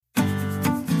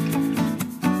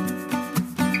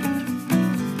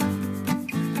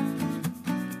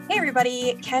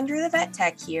everybody, Kendra the Vet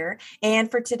Tech here.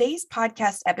 And for today's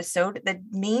podcast episode, the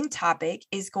main topic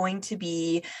is going to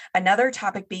be another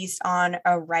topic based on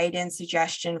a write-in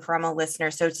suggestion from a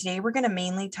listener. So today we're going to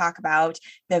mainly talk about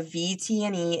the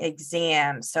VT&E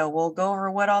exam. So we'll go over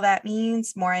what all that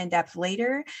means more in depth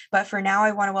later. But for now,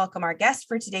 I want to welcome our guest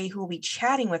for today who will be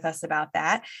chatting with us about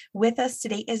that. With us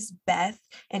today is Beth,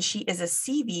 and she is a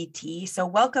CVT. So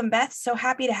welcome, Beth. So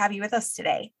happy to have you with us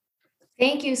today.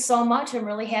 Thank you so much. I'm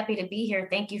really happy to be here.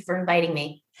 Thank you for inviting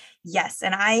me. Yes.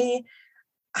 And I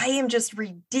am just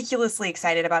ridiculously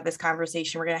excited about this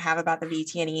conversation we're going to have about the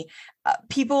VT&E.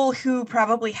 People who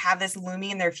probably have this looming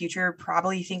in their future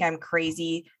probably think I'm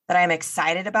crazy that I'm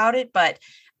excited about it, but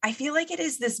I feel like it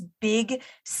is this big,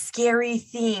 scary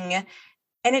thing,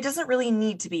 and it doesn't really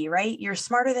need to be, right? You're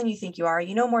smarter than you think you are.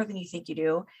 You know more than you think you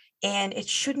do. And it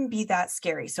shouldn't be that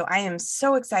scary. So I am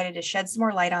so excited to shed some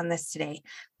more light on this today.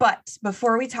 But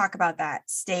before we talk about that,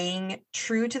 staying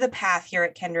true to the path here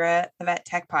at Kendra, the Vet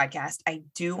Tech Podcast, I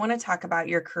do want to talk about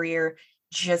your career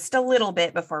just a little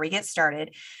bit before we get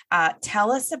started.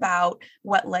 Tell us about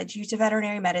what led you to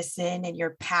veterinary medicine and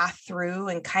your path through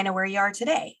and kind of where you are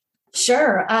today.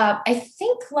 Sure. I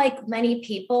think like many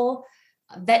people,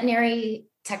 veterinary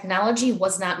technology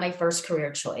was not my first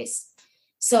career choice.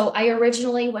 So I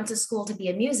originally went to school to be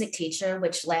a music teacher,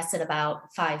 which lasted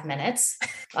about 5 minutes.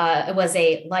 It was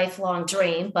a lifelong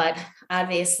dream, but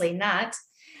obviously not.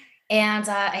 And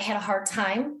I had a hard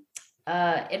time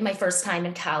in my first time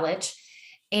in college.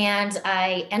 And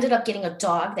I ended up getting a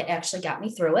dog that actually got me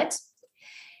through it.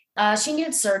 She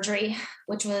needed surgery,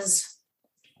 which was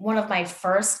one of my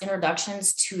first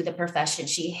introductions to the profession.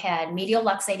 She had medial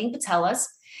luxating patellas.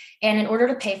 And in order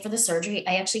to pay for the surgery,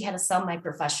 I actually had to sell my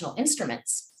professional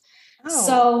instruments.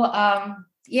 Oh.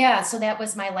 So that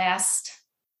was my last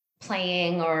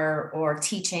playing or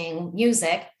teaching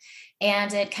music.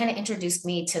 And it kind of introduced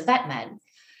me to vet med.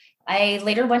 I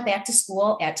later went back to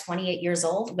school at 28 years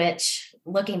old, which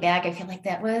looking back, I feel like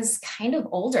that was kind of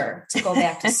older to go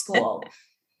back to school.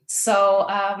 So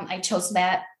I chose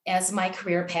that as my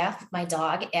career path, my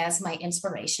dog as my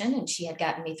inspiration, and she had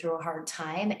gotten me through a hard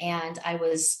time, and I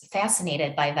was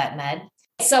fascinated by vet med.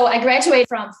 So I graduated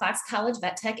from Fox College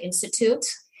Vet Tech Institute,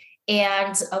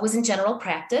 and I was in general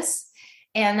practice,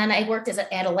 and then I worked as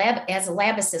a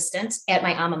lab assistant at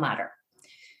my alma mater.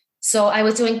 So I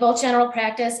was doing both general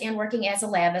practice and working as a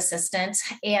lab assistant,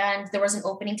 and there was an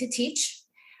opening to teach.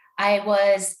 I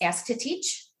was asked to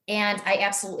teach. And I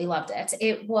absolutely loved it.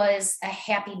 It was a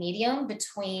happy medium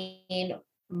between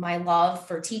my love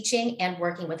for teaching and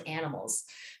working with animals.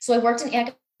 So I worked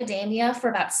in academia for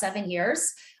about 7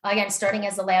 years, again, starting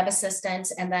as a lab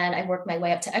assistant. And then I worked my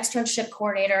way up to externship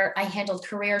coordinator. I handled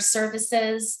career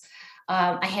services.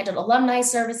 I handled alumni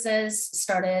services,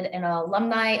 started an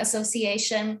alumni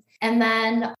association. And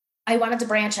then I wanted to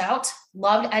branch out,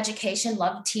 loved education,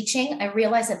 loved teaching. I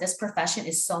realized that this profession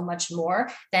is so much more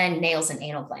than nails and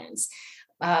anal glands.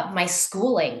 My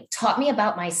schooling taught me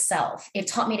about myself. It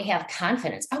taught me to have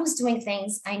confidence. I was doing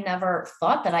things I never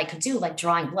thought that I could do, like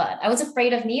drawing blood. I was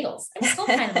afraid of needles. I'm still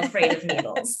kind of afraid of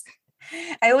needles.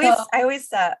 I always,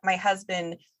 my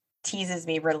husband teases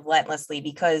me relentlessly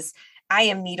because I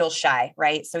am needle shy,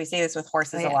 right? So we say this with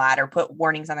horses a lot, or put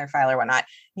warnings on their file or whatnot,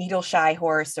 needle shy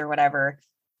horse or whatever.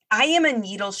 I am a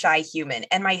needle shy human.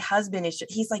 And my husband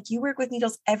he's like, you work with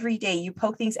needles every day. You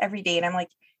poke things every day. And I'm like,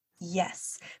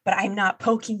 yes, but I'm not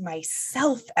poking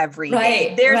myself every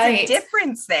day. There's a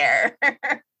difference there.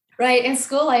 Right. In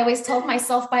school, I always told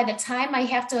myself by the time I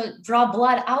have to draw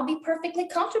blood, I'll be perfectly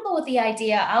comfortable with the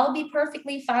idea. I'll be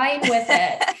perfectly fine with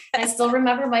it. I still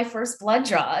remember my first blood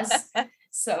draws.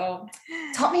 So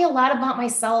taught me a lot about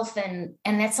myself. And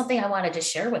that's something I wanted to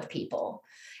share with people.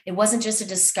 It wasn't just a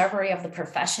discovery of the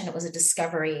profession. It was a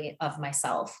discovery of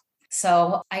myself.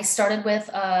 So I started with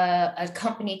a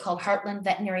company called Heartland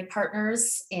Veterinary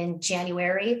Partners in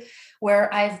January,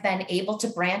 where I've been able to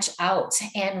branch out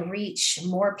and reach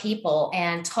more people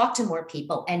and talk to more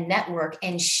people and network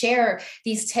and share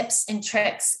these tips and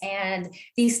tricks and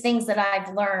these things that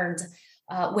I've learned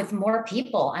with more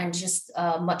people on just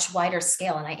a much wider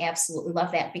scale. And I absolutely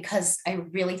love that because I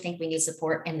really think we need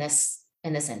support in this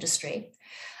industry.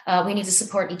 We need to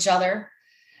support each other,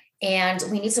 and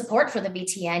we need support for the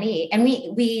VT&E, and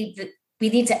we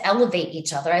need to elevate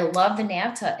each other. I love the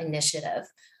NAVTA initiative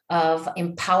of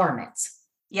empowerment.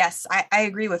 Yes, I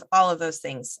agree with all of those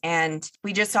things. And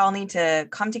we just all need to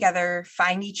come together,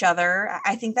 find each other.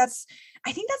 I think that's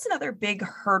I think that's another big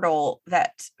hurdle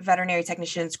that veterinary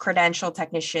technicians, credential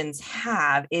technicians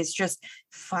have, is just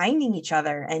finding each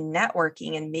other and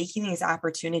networking and making these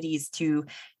opportunities to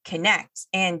connect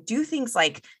and do things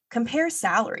like compare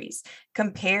salaries,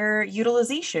 compare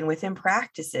utilization within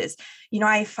practices.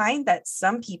 I find that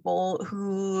some people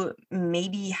who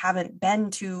maybe haven't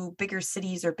been to bigger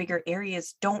cities or bigger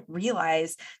areas don't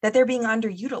realize that they're being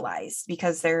underutilized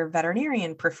because their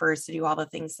veterinarian prefers to do all the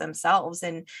things themselves.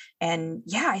 And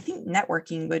yeah, I think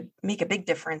networking would make a big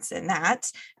difference in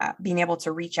that, being able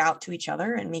to reach out to each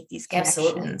other and make these connections.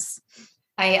 Absolutely.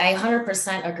 I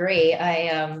 100% agree.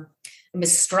 I'm a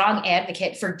strong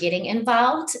advocate for getting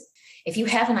involved. If you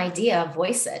have an idea,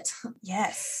 voice it.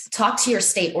 Yes. Talk to your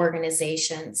state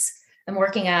organizations. I'm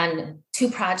working on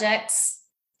 2 projects.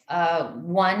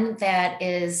 One that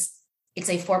it's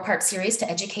a 4-part series to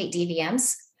educate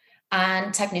DVMs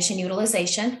on technician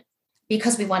utilization,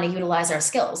 because we want to utilize our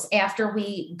skills after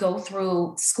we go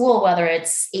through school, whether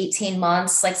it's 18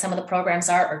 months, like some of the programs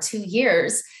are, or 2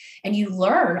 years. And you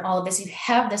learn all of this, you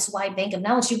have this wide bank of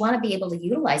knowledge, you want to be able to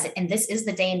utilize it. And this is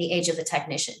the day and the age of the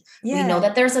technician. Yeah. We know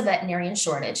that there's a veterinarian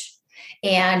shortage,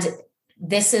 and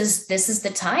this is the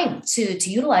time to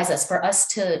utilize us, for us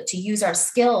to use our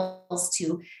skills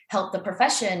to help the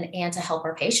profession and to help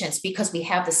our patients, because we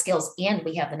have the skills and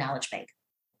we have the knowledge bank.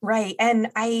 Right. And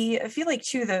I feel like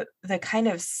too, the kind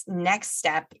of next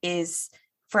step is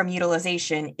from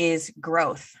utilization is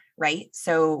growth. Right.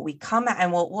 So we come out,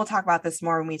 and we'll talk about this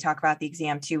more when we talk about the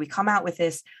exam too. We come out with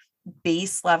this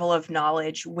base level of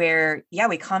knowledge where, yeah,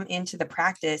 we come into the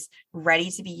practice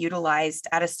ready to be utilized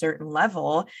at a certain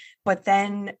level, but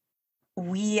then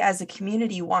we as a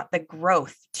community want the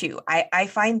growth too. I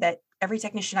find that every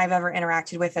technician I've ever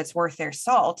interacted with that's worth their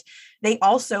salt, they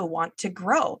also want to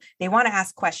grow. They want to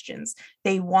ask questions.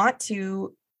 They want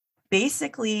to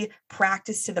basically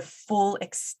practice to the full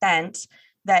extent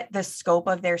that the scope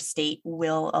of their state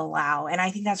will allow. And I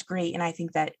think that's great. And I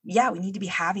think that, yeah, we need to be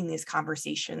having these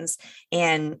conversations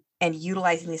and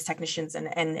utilizing these technicians and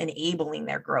enabling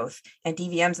their growth. And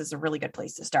DVMs is a really good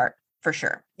place to start, for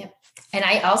sure. Yeah. And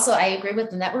I agree with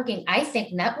the networking. I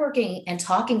think networking and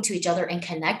talking to each other and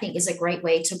connecting is a great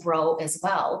way to grow as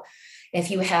well. If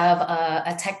you have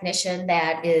a technician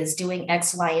that is doing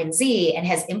X, Y, and Z and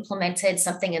has implemented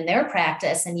something in their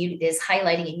practice and is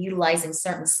highlighting and utilizing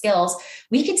certain skills,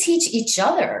 we can teach each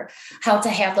other how to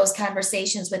have those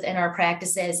conversations within our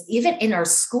practices, even in our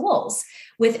schools,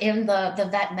 within the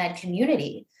vet med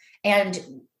community. And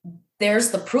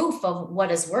there's the proof of what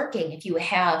is working. If you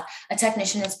have a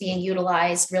technician that's being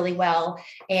utilized really well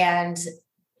and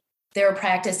their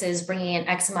practice is bringing in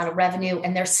X amount of revenue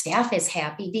and their staff is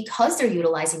happy because they're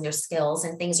utilizing their skills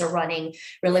and things are running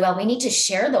really well, we need to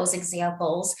share those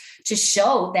examples to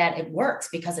show that it works,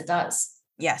 because it does.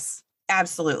 Yes,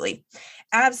 absolutely.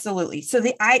 Absolutely. So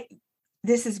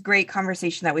this is great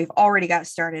conversation that we've already got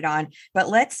started on, but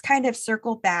let's kind of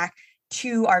circle back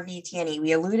to our VTNE.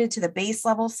 We alluded to the base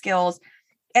level skills,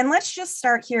 and let's just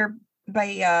start here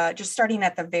by just starting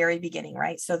at the very beginning,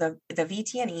 right? So the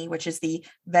VTNE, which is the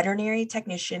Veterinary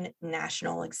Technician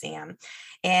National Exam.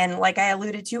 And like I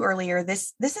alluded to earlier,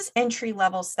 this is entry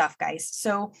level stuff, guys.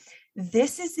 So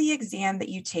this is the exam that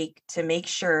you take to make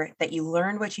sure that you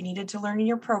learned what you needed to learn in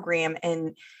your program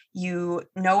and you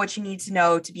know what you need to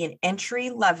know to be an entry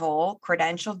level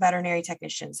credentialed veterinary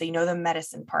technician. So you know the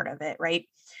medicine part of it, right?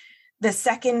 The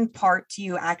second part to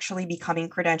you actually becoming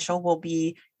credential will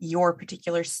be your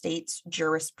particular state's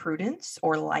jurisprudence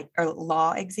or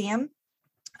law exam,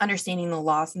 understanding the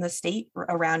laws in the state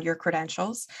around your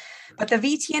credentials. But the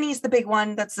VTNE is the big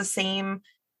one that's the same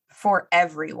for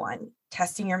everyone,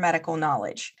 testing your medical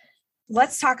knowledge.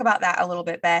 Let's talk about that a little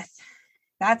bit, Beth.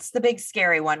 That's the big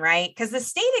scary one, right? Because the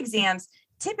state exams,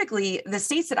 typically the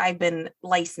states that I've been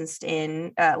licensed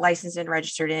and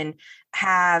registered in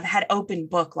have had open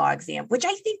book law exam, which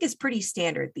I think is pretty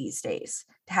standard these days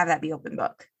to have that be open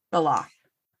book, the law.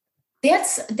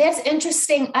 That's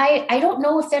interesting. I don't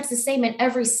know if that's the same in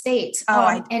every state.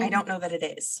 I don't know that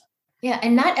it is. Yeah.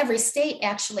 And not every state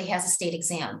actually has a state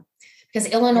exam, because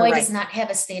Illinois does not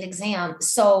have a state exam.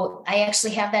 So I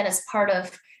actually have that as part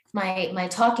of my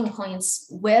talking points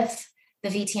with the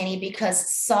VTNE,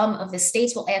 because some of the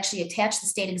states will actually attach the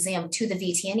state exam to the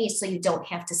VTNE, so you don't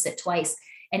have to sit twice.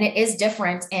 And it is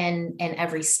different in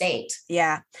every state.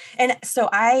 Yeah. And so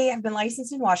I have been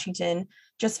licensed in Washington,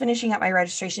 just finishing up my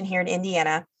registration here in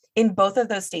Indiana. In both of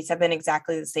those states have been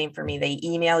exactly the same for me. They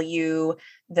email you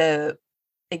the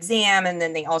exam, and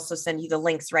then they also send you the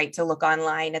links, right, to look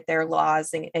online at their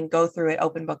laws and go through it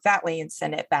open book that way and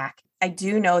send it back. I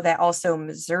do know that also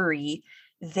Missouri,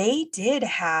 they did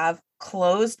have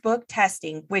closed book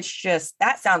testing, which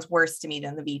that sounds worse to me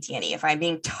than the VTNE, if I'm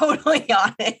being totally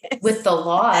honest. With the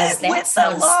laws, that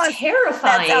sounds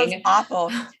terrifying. That sounds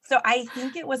awful. So I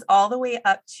think it was all the way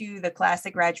up to the class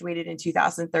that graduated in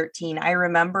 2013. I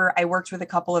remember I worked with a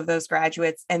couple of those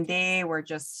graduates and they were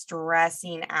just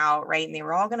stressing out, right? And they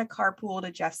were all going to carpool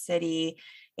to Jeff City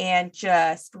and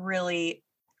just really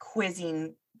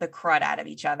quizzing the crud out of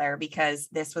each other because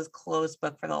this was closed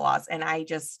book for the laws. And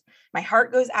my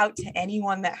heart goes out to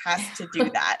anyone that has to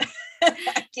do that.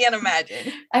 I can't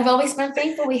imagine. I've always been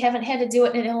thankful we haven't had to do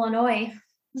it in Illinois.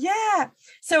 Yeah.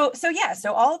 So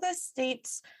all the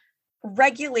states'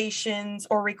 regulations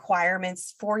or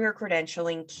requirements for your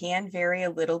credentialing can vary a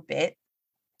little bit.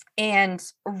 And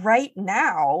right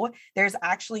now, there's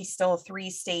actually still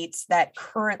 3 states that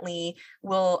currently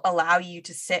will allow you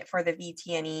to sit for the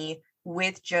VTNE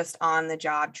with just on the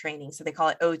job training. So they call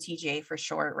it OTJ for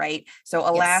short, right? So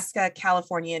Alaska, yes.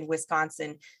 California, and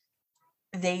Wisconsin,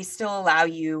 they still allow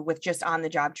you with just on the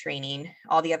job training.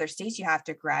 All the other states, you have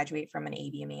to graduate from an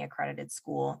ABMA accredited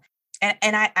school.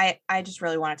 And I just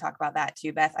really want to talk about that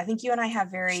too, Beth. I think you and I have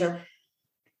very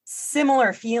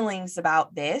similar feelings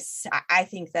about this. I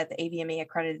think that the ABMA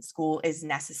accredited school is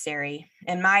necessary.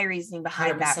 And my reasoning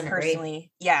behind that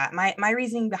personally, my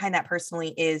reasoning behind that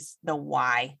personally is the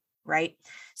why, right?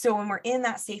 So when we're in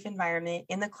that safe environment,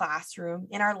 in the classroom,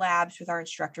 in our labs with our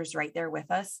instructors right there with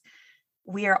us,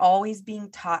 we are always being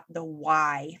taught the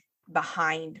why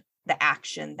behind the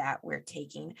action that we're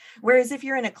taking. Whereas if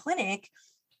you're in a clinic,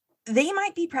 they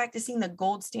might be practicing the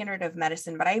gold standard of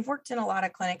medicine, but I've worked in a lot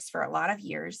of clinics for a lot of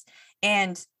years,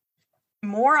 and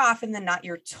more often than not,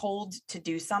 you're told to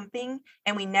do something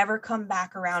and we never come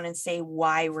back around and say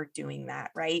why we're doing that,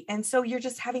 right? And so you're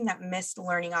just having that missed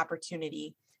learning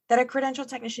opportunity that a credentialed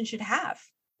technician should have.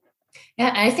 Yeah,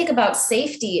 and I think about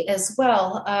safety as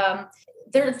well.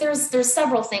 There's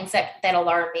several things that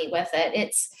alarm me with it.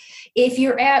 It's if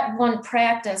you're at one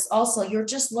practice, also you're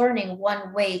just learning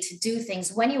one way to do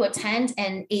things. When you attend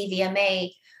an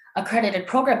AVMA accredited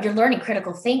program, you're learning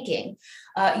critical thinking.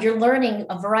 You're learning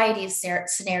a variety of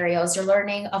scenarios. You're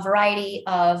learning a variety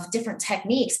of different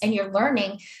techniques, and you're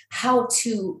learning how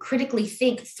to critically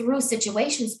think through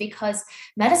situations, because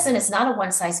medicine is not a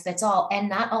one size fits all, and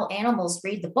not all animals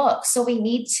read the book. So we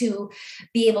need to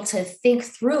be able to think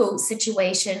through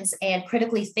situations and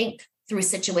critically think through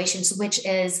situations, which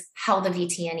is how the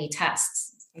VTNE tests.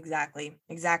 Exactly.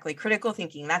 Critical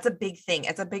thinking. That's a big thing.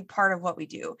 It's a big part of what we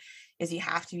do, is you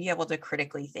have to be able to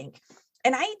critically think.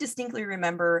 And I distinctly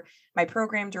remember my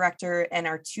program director and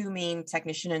our 2 main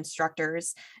technician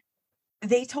instructors,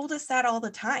 they told us that all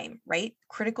the time, right?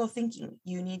 Critical thinking.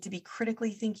 You need to be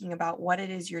critically thinking about what it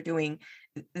is you're doing.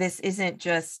 This isn't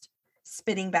just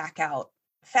spitting back out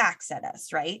facts at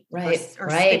us, right? Or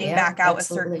spitting back out a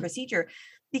certain procedure,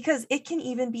 because it can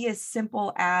even be as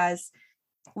simple as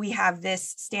we have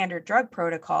this standard drug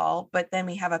protocol, but then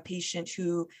we have a patient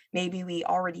who maybe we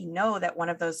already know that one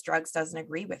of those drugs doesn't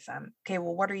agree with them. Okay,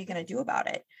 well, what are you going to do about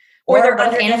it? Or they're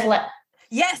under anaphylactic.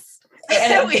 Yes.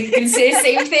 You can say the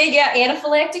same thing. Yeah.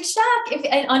 Anaphylactic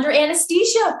shock under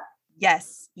anesthesia.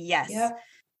 Yes. Yeah.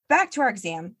 Back to our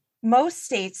exam. Most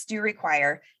states do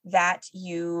require that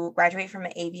you graduate from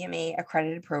an ABMA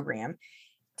accredited program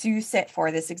to sit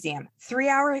for this exam.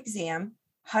 3-hour exam,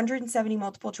 170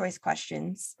 multiple choice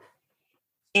questions,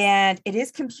 and it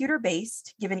is computer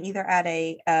based, given either at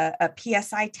a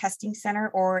PSI testing center,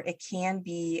 or it can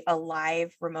be a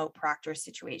live remote proctor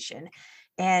situation.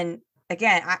 And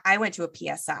again, I went to a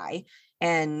PSI,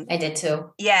 and I did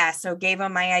too. Yeah, so gave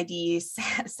them my ID,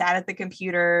 sat at the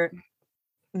computer,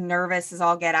 nervous as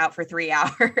all get out for 3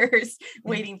 hours,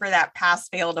 waiting for that pass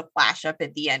fail to flash up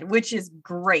at the end, which is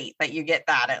great that you get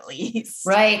that at least.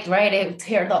 Right.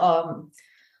 Here the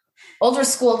older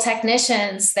school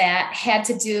technicians that had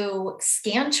to do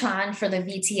Scantron for the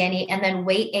VTNE and then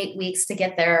wait 8 weeks to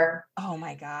get their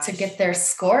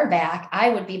score back. I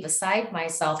would be beside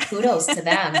myself. Kudos to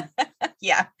them.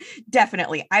 Yeah,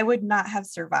 definitely. I would not have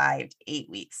survived 8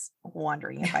 weeks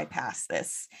wondering if I passed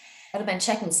this. I'd have been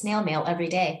checking snail mail every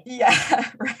day. Yeah,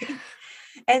 right.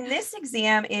 And this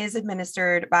exam is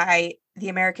administered by the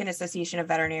American Association of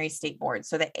Veterinary State Boards.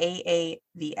 So the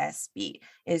AAVSB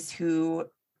is who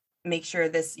make sure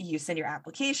this you send your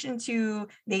application to.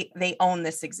 They own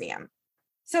this exam.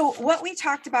 So what we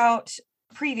talked about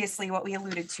previously, what we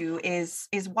alluded to is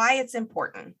why it's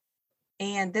important.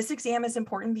 And this exam is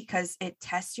important because it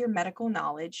tests your medical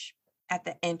knowledge at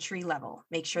the entry level.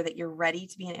 Make sure that you're ready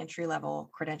to be an entry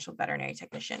level credentialed veterinary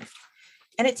technician.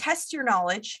 And it tests your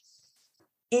knowledge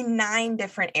in 9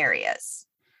 different areas.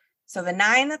 So the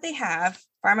 9 that they have: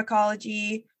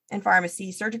 pharmacology, and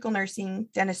pharmacy, surgical nursing,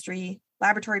 dentistry,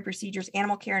 laboratory procedures,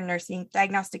 animal care and nursing,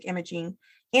 diagnostic imaging,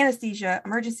 anesthesia,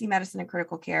 emergency medicine and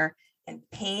critical care, and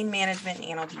pain management and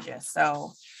analgesia.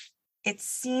 So it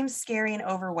seems scary and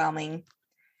overwhelming,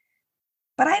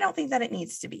 but I don't think that it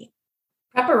needs to be.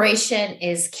 Preparation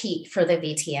is key for the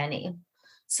VTNE.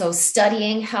 So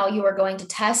studying how you are going to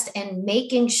test and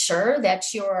making sure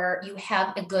that you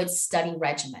have a good study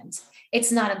regimen.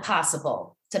 It's not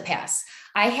impossible to pass.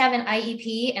 I have an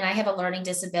IEP and I have a learning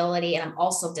disability, and I'm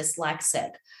also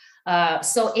dyslexic.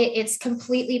 So it's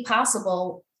completely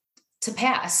possible to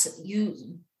pass.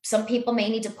 Some people may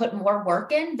need to put more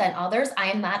work in than others.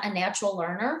 I am not a natural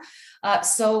learner.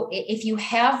 So if you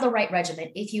have the right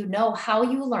regimen, if you know how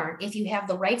you learn, if you have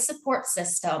the right support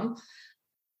system,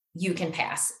 you can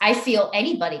pass. I feel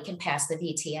anybody can pass the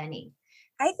VTNE.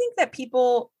 I think that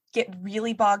people get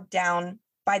really bogged down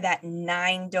by that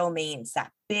 9 domains,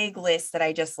 that big list that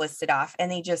I just listed off. And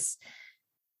they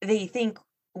think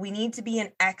we need to be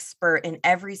an expert in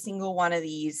every single one of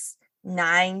these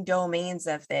 9 domains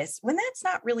of this, when that's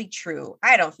not really true.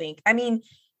 I don't think. I mean,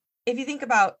 if you think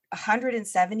about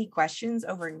 170 questions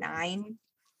over nine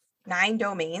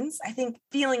domains, I think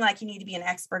feeling like you need to be an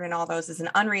expert in all those is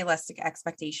an unrealistic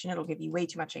expectation. It'll give you way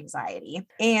too much anxiety,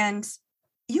 and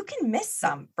you can miss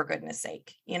some, for goodness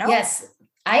sake, Yes.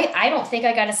 I don't think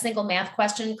I got a single math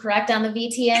question correct on the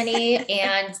VTNE,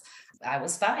 and I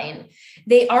was fine.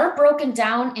 They are broken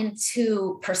down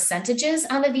into percentages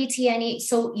on the VTNE.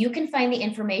 So you can find the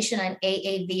information on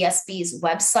AAVSB's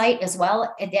website as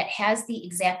well. That has the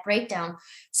exact breakdown.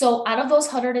 So out of those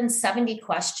 170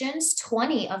 questions,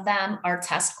 20 of them are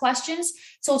test questions.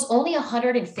 So it's only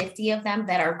 150 of them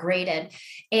that are graded.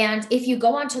 And if you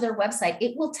go onto their website,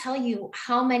 it will tell you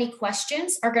how many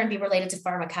questions are going to be related to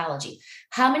pharmacology,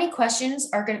 how many questions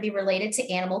are going to be related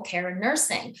to animal care and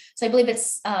nursing. So I believe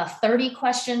it's 30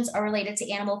 questions are related to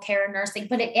animal care and nursing,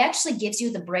 but it actually gives you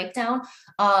the breakdown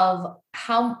of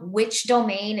which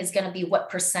domain is going to be what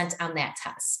percent on that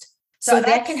test. So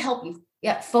that can help you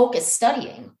focus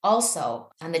studying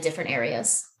also on the different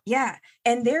areas. Yeah.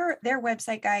 And their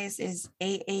website, guys, is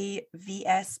aavsb.org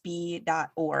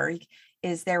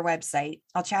is their website.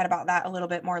 I'll chat about that a little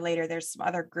bit more later. There's some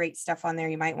other great stuff on there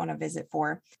you might want to visit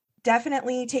for.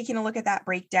 Definitely taking a look at that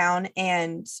breakdown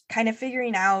and kind of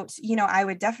figuring out, I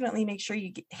would definitely make sure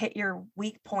you hit your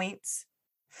weak points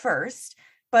first,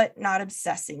 but not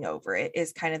obsessing over it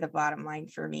is kind of the bottom line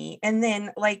for me. And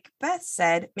then, like Beth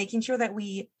said, making sure that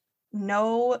we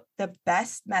know the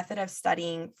best method of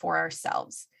studying for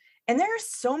ourselves. And there are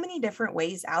so many different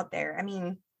ways out there. I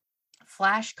mean,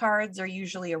 flashcards are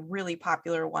usually a really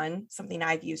popular one, something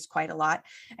I've used quite a lot.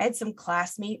 I had some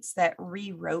classmates that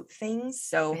rewrote things.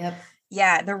 So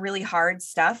yeah, the really hard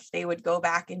stuff, they would go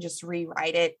back and just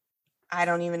rewrite it. I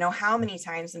don't even know how many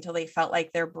times until they felt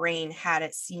like their brain had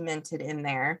it cemented in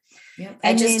there. Yep.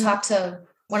 I just talked to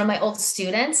one of my old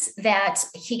students that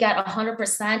he got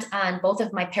 100% on both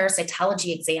of my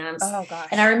parasitology exams. Oh gosh.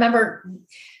 And I remember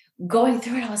going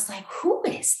through it, I was like, who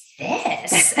is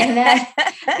this? And then,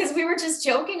 because we were just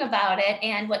joking about it.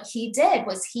 And what he did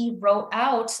was he wrote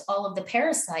out all of the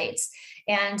parasites,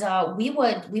 and we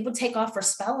would take off for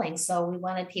spelling. So we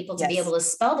wanted people to be able to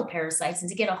spell the parasites, and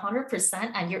to get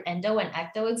 100% on your endo and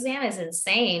ecto exam is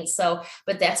insane. So,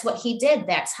 but that's what he did.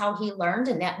 That's how he learned.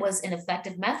 And that was an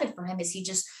effective method for him, is he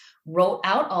just wrote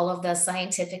out all of the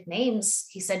scientific names.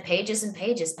 He said pages and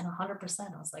pages, and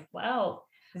 100%. I was like, wow.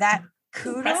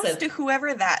 Kudos to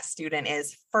whoever that student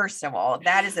is. First of all,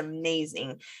 that is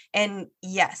amazing. And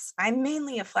yes, I'm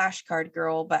mainly a flashcard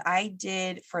girl, but I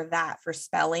did for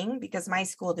spelling, because my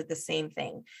school did the same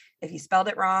thing. If you spelled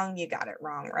it wrong, you got it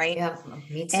wrong, right? Yeah,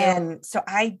 me too. And so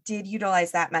I did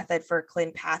utilize that method for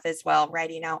ClinPath as well,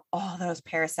 writing out all those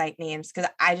parasite names, because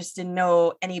I just didn't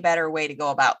know any better way to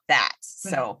go about that.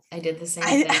 So I did the same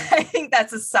thing. I think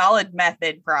that's a solid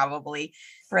method probably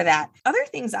for that. Other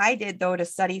things I did, though, to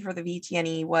study for the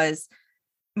VTNE was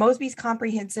Mosby's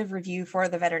Comprehensive Review for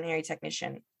the Veterinary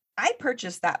Technician. I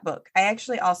purchased that book. I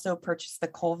actually also purchased the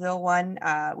Colville one,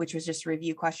 which was just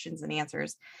review questions and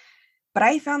answers. But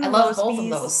I found I love both of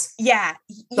those. Yeah.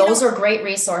 Those are great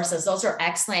resources. Those are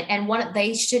excellent. And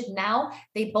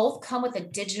they both come with a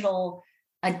digital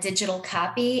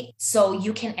copy, so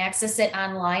you can access it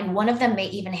online. One of them may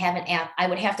even have an app. I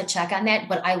would have to check on that,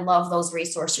 but I love those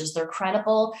resources. They're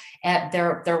credible and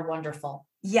they're wonderful.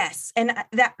 Yes. And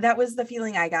that was the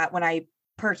feeling I got when I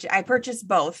purchased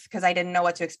both, because I didn't know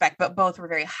what to expect, but both were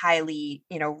very highly,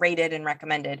 rated and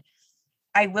recommended.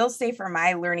 I will say, for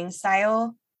my learning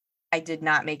style, I did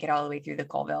not make it all the way through the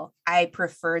Colville. I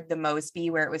preferred the Mosby,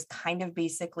 where it was kind of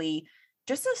basically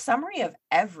just a summary of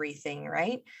everything,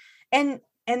 right? And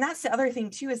that's the other thing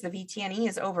too, is the VTNE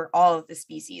is over all of the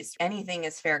species. Anything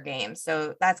is fair game.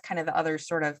 So that's kind of the other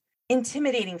sort of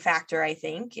intimidating factor, I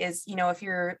think, is, if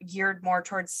you're geared more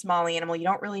towards small animal, you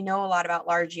don't really know a lot about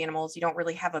large animals. You don't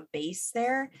really have a base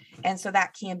there. And so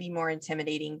that can be more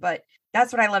intimidating. But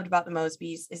that's what I loved about the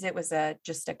Mosbys, is it was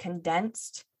just a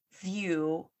condensed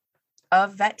view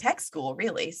of vet tech school,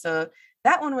 really. So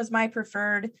that one was my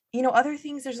preferred. Other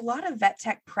things, there's a lot of vet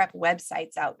tech prep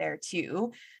websites out there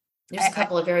too. There's a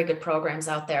couple of very good programs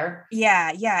out there.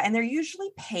 Yeah. And they're usually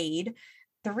paid.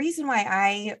 The reason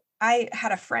why I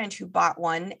had a friend who bought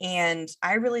one, and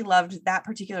I really loved that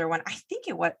particular one.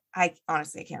 I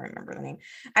honestly can't remember the name.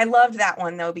 I loved that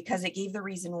one though, because it gave the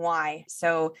reason why.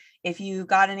 So if you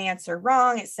got an answer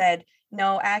wrong, it said,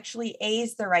 no, actually A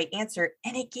is the right answer.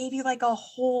 And it gave you like a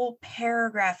whole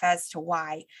paragraph as to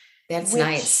why. That's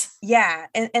nice. Yeah.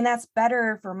 And that's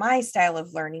better for my style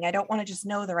of learning. I don't want to just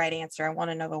know the right answer. I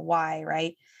want to know the why,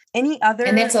 right? And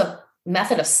that's a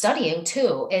method of studying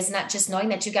too, is not just knowing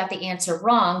that you got the answer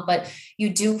wrong, but you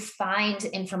do find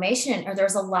information, or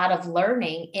there's a lot of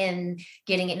learning in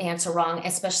getting an answer wrong,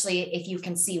 especially if you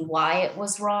can see why it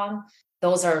was wrong.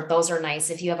 Those are nice.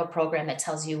 If you have a program that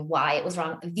tells you why it was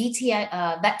wrong.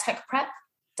 Vet Tech Prep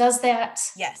does that.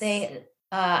 Yes.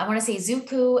 I want to say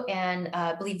Zuku, and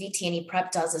I believe VTNE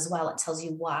Prep does as well. It tells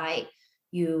you why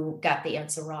you got the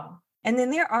answer wrong. And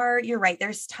then you're right,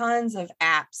 there's tons of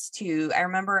apps too. I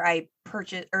remember I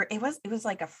purchased, or it was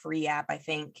like a free app, I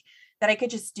think, that I could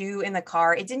just do in the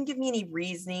car. It didn't give me any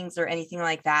reasonings or anything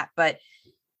like that, but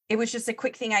it was just a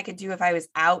quick thing I could do if I was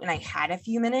out and I had a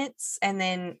few minutes. And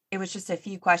then it was just a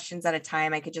few questions at a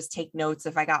time. I could just take notes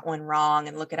if I got one wrong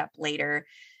and look it up later.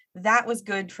 That was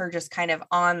good for just kind of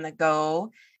on the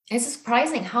go. It's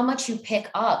surprising how much you pick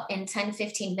up in 10,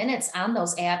 15 minutes on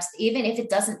those apps, even if it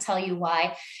doesn't tell you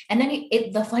why. And then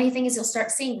the funny thing is you'll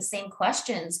start seeing the same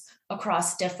questions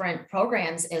across different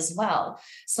programs as well.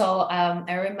 So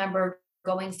I remember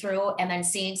going through and then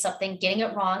seeing something, getting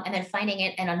it wrong, and then finding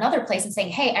it in another place and saying,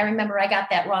 hey, I remember I got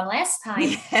that wrong last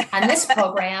time on this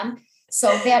program. So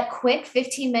that quick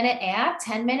 15-minute app,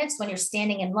 10 minutes when you're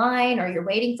standing in line or you're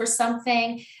waiting for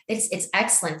something, it's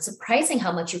excellent. Surprising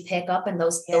how much you pick up in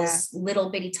those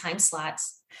little bitty time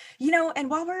slots. And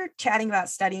while we're chatting about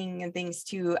studying and things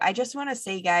too, I just want to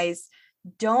say, guys,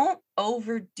 don't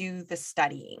overdo the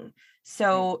studying.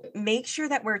 So make sure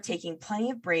that we're taking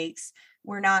plenty of breaks.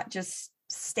 We're not just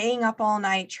staying up all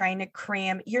night trying to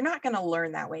cram. You're not going to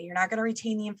learn that way. You're not going to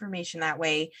retain the information that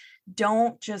way.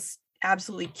 Don't just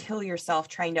absolutely kill yourself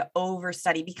trying to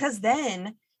overstudy, because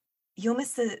then you'll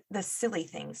miss the silly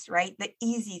things, right? The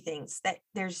easy things that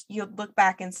you'll look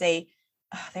back and say,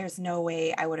 oh, there's no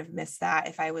way I would have missed that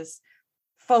if I was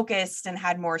focused and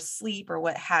had more sleep or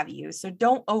what have you. So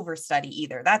don't overstudy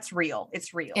either. That's real.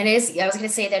 It's real. It is. I was going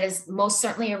to say that is most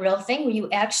certainly a real thing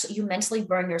where you mentally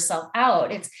burn yourself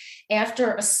out. It's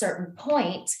after a certain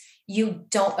point, you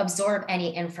don't absorb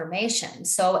any information.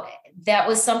 So that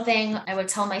was something I would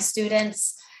tell my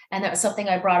students. And that was something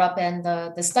I brought up in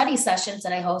the study sessions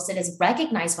that I hosted, is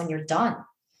recognize when you're done.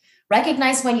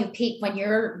 Recognize when you peak, when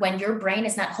your brain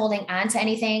is not holding on to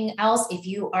anything else. If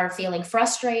you are feeling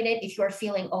frustrated, if you're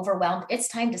feeling overwhelmed, it's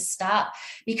time to stop.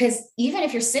 Because even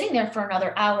if you're sitting there for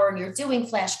another hour and you're doing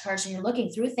flashcards and you're looking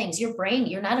through things, your brain,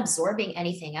 you're not absorbing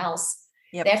anything else.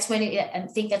 Yep. That's when I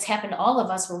think that's happened to all of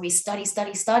us, where we study,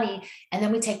 and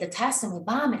then we take the test and we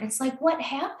bomb it. It's like, what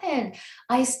happened?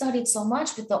 I studied so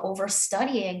much, but the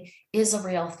overstudying is a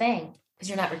real thing because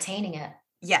you're not retaining it.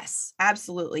 Yes,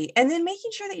 absolutely. And then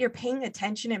making sure that you're paying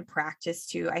attention in practice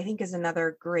too, I think, is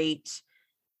another great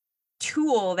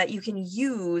tool that you can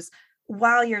use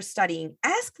while you're studying.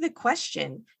 Ask the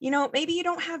question. Maybe you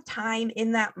don't have time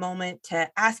in that moment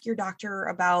to ask your doctor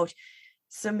about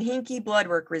some hinky blood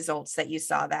work results that you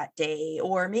saw that day,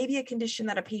 or maybe a condition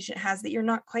that a patient has that you're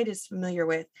not quite as familiar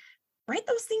with. Write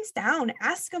those things down,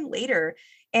 ask them later,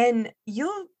 and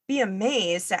you'll be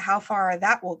amazed at how far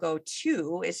that will go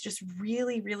too. It's just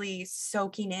really, really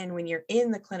soaking in when you're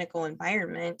in the clinical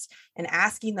environment and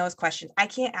asking those questions. I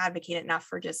can't advocate enough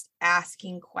for just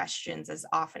asking questions as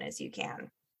often as you can.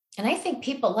 And I think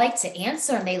people like to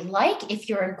answer, and they like if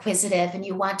you're inquisitive and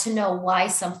you want to know why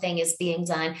something is being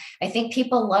done. I think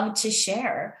people love to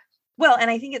share. Well, and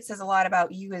I think it says a lot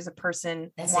about you as a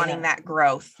person wanting that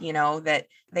growth, that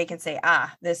they can say,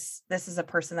 this is a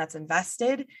person that's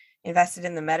invested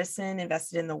in the medicine,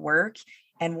 invested in the work.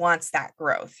 and wants that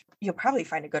growth, you'll probably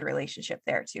find a good relationship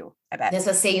there too, I bet. As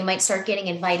I say, you might start getting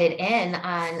invited in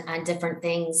on different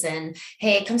things, and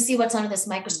hey, come see what's under this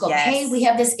microscope. Yes. Hey, we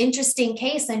have this interesting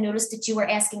case. I noticed that you were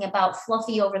asking about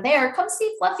Fluffy over there. Come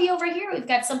see Fluffy over here. We've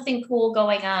got something cool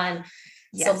going on.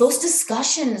 Yes. So those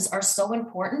discussions are so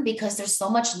important because there's so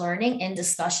much learning in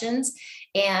discussions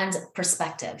and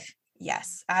perspective.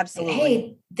 Yes, absolutely. Like,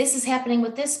 hey, this is happening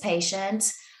with this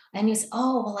patient. And you say,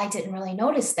 oh, well, I didn't really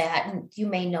notice that. And you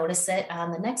may notice it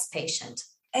on the next patient.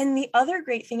 And the other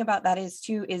great thing about that is,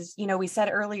 we said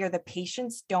earlier, the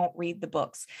patients don't read the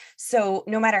books. So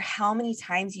no matter how many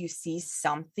times you see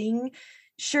something,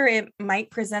 sure, it might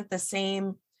present the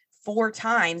same 4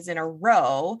 times in a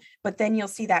row, but then you'll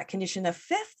see that condition the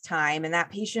 5th time, and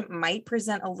that patient might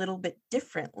present a little bit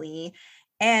differently.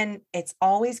 And it's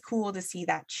always cool to see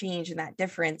that change and that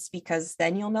difference, because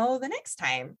then you'll know the next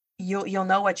time. You'll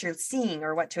know what you're seeing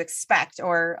or what to expect,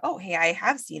 or, oh, hey, I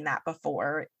have seen that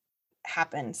before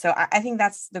happen. So I think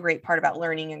that's the great part about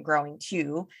learning and growing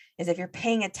too, is if you're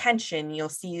paying attention, you'll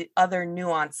see other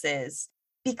nuances,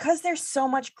 because there's so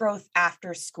much growth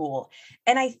after school.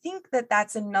 And I think that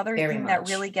that's another thing that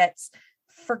really gets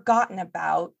forgotten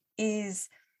about, is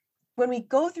when we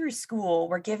go through school,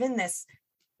 we're given this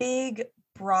big,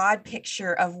 broad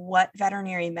picture of what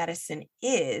veterinary medicine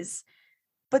is.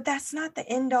 But that's not the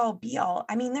end all be all.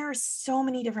 I mean, there are so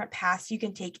many different paths you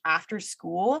can take after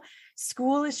school.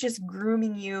 School is just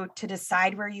grooming you to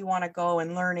decide where you want to go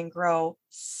and learn and grow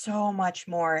so much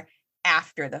more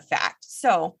after the fact.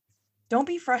 So don't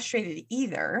be frustrated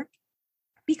either,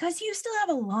 because you still have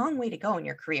a long way to go in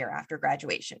your career after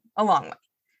graduation, a long way.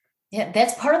 Yeah,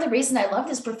 that's part of the reason I love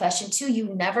this profession too.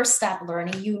 You never stop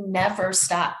learning. You never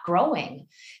stop growing.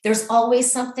 There's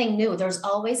always something new. There's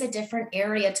always a different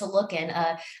area to look in,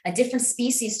 a different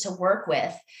species to work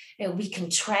with. We can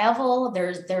travel.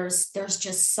 There's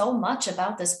just so much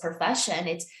about this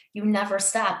profession. You never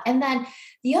stop. And then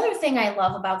the other thing I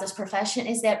love about this profession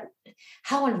is that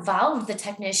how involved the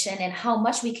technician and how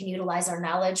much we can utilize our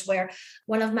knowledge. Where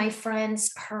one of my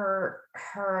friends, her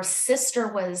sister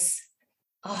was,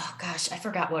 oh gosh, I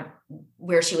forgot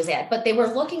where she was at, but they were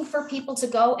looking for people to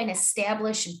go and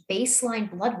establish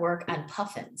baseline blood work on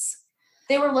puffins.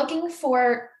 They were looking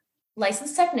for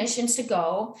licensed technicians to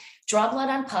go draw blood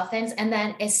on puffins and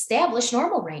then establish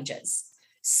normal ranges.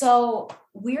 So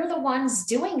we're the ones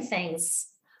doing things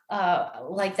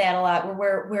like that a lot,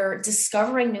 where we're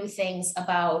discovering new things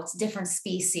about different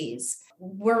species.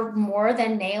 We're more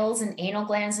than nails and anal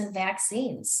glands and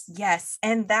vaccines. Yes.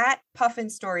 And that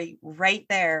puffin story right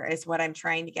there is what I'm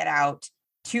trying to get out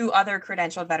to other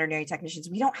credentialed veterinary technicians.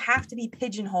 We don't have to be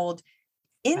pigeonholed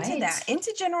into that,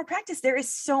 into general practice. There is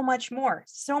so much more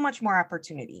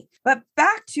opportunity. But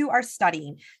back to our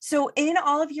studying. So in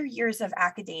all of your years of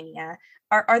academia,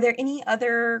 are there any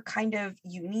other kind of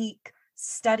unique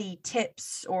study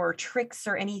tips or tricks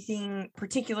or anything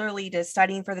particularly to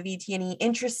studying for the VTNE,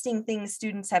 interesting things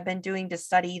students have been doing to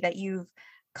study that you've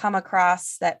come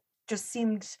across that just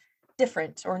seemed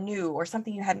different or new or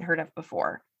something you hadn't heard of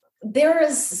before? There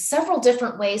is several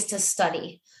different ways to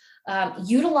study.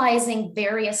 Utilizing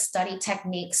various study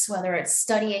techniques, whether it's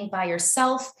studying by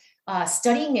yourself,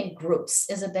 studying in groups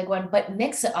is a big one, but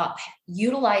mix it up,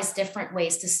 utilize different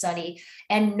ways to study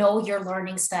and know your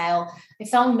learning style. I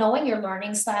found knowing your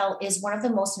learning style is one of the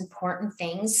most important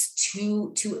things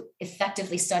to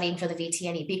effectively studying for the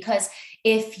VTNE, because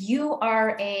if you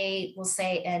are we'll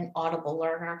say an audible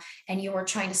learner and you are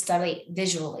trying to study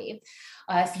visually,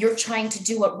 if you're trying to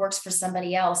do what works for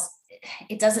somebody else,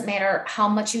 it doesn't matter how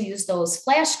much you use those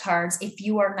flashcards. If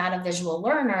you are not a visual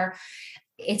learner,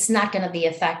 it's not going to be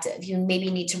effective. You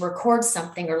maybe need to record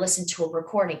something or listen to a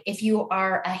recording. If you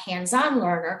are a hands-on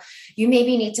learner, you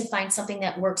maybe need to find something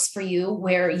that works for you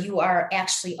where you are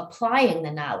actually applying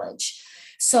the knowledge.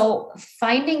 So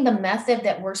finding the method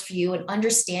that works for you and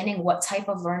understanding what type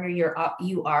of learner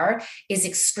you are is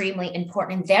extremely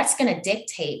important. And that's going to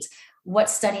dictate what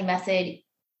study method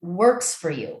works for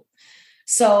you.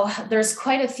 So there's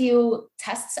quite a few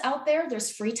tests out there.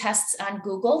 There's free tests on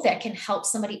Google that can help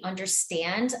somebody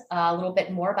understand a little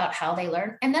bit more about how they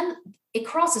learn. And then it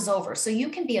crosses over. So you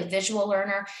can be a visual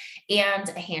learner and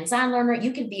a hands-on learner.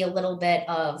 You can be a little bit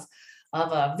of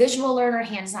a visual learner,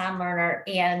 hands-on learner,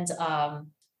 and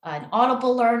an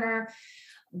audible learner.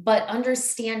 But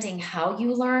understanding how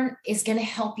you learn is going to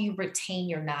help you retain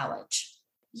your knowledge.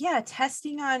 Yeah,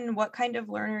 testing on what kind of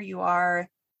learner you are.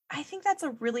 I think that's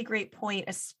a really great point,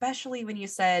 especially when you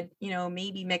said,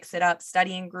 maybe mix it up,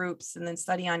 study in groups and then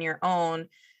study on your own,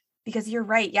 because you're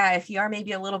right. Yeah. If you are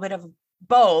maybe a little bit of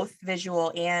both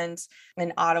visual and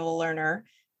an audible learner,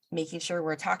 making sure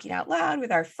we're talking out loud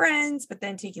with our friends, but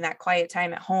then taking that quiet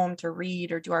time at home to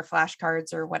read or do our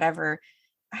flashcards or whatever.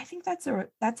 I think that's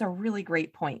a really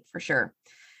great point for sure.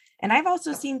 And I've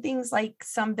also seen things like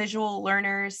some visual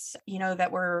learners,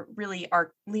 that were really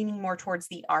are leaning more towards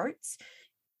the arts,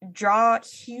 draw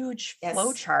huge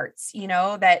flow charts,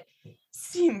 that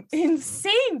seem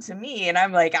insane to me. And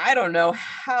I'm like, I don't know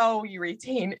how you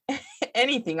retain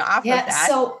anything off of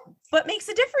that, but makes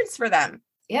a difference for them.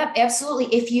 Yeah,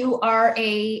 absolutely. If you are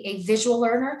a visual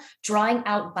learner, drawing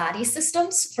out body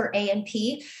systems for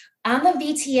A&P, on the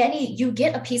VTNE, you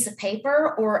get a piece of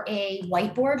paper or a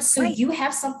whiteboard. So you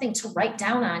have something to write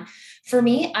down on. For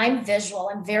me, I'm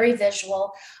visual. I'm very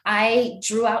visual. I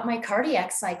drew out my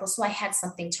cardiac cycle. So I had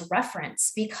something to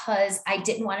reference because I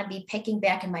didn't want to be picking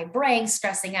back in my brain,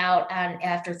 stressing out. And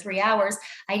after 3 hours,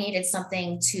 I needed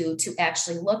something to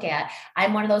actually look at.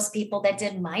 I'm one of those people that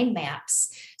did mind maps.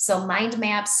 So mind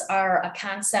maps are a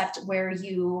concept where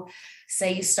you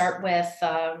say you start with,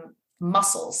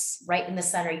 muscles right in the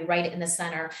center. You write it in the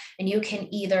center, and you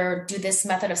can either do this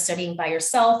method of studying by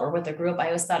yourself or with a group. I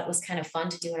always thought it was kind of fun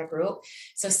to do in a group.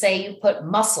 So say you put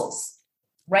muscles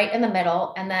right in the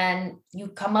middle, and then you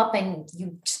come up and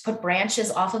you just put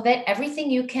branches off of it, everything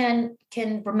you can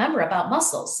remember about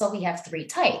muscles. So we have 3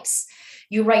 types.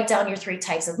 You write down your 3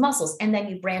 types of muscles, and then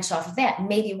you branch off of that,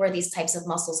 maybe where these types of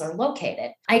muscles are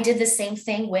located. I did the same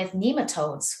thing with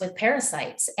nematodes, with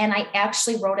parasites, and I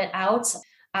actually wrote it out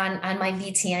on my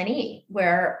VTNE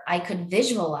where I could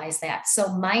visualize that. So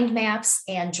mind maps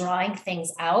and drawing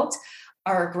things out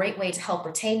are a great way to help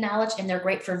retain knowledge, and they're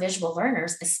great for visual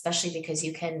learners, especially because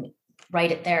you can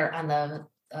write it there on the,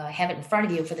 have it in front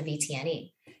of you for the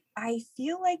VTNE. I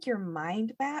feel like your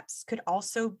mind maps could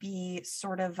also be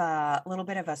sort of a little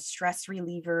bit of a stress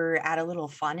reliever, add a little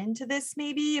fun into this,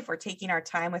 maybe if we're taking our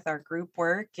time with our group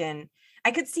work. And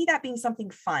I could see that being something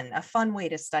fun, a fun way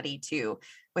to study too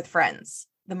with friends.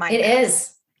 The mind it maps.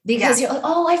 is because you're like,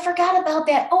 oh, I forgot about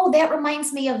that. Oh, that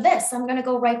reminds me of this. I'm going to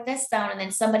go write this down. And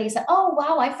then somebody said, oh,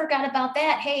 wow, I forgot about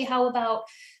that. Hey, how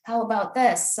about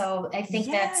this? So I think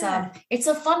that's, it's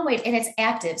a fun way and it's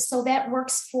active. So that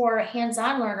works for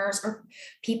hands-on learners or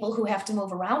people who have to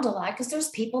move around a lot, because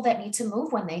there's people that need to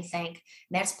move when they think,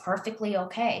 and that's perfectly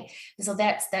okay. So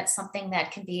that's something that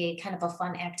can be kind of a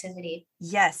fun activity.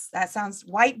 Yes. That sounds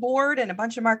whiteboard and a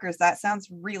bunch of markers. That sounds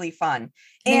really fun.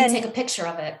 And take a picture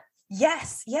of it.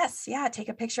 Yes. Yeah. Take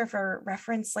a picture for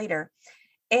reference later.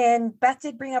 And Beth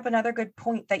did bring up another good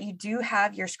point that you do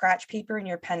have your scratch paper and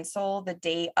your pencil the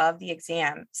day of the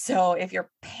exam. So if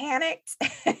you're panicked,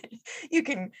 you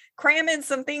can cram in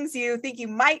some things you think you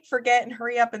might forget and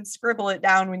hurry up and scribble it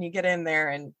down when you get in there.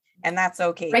 And that's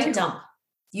okay. Brain dump.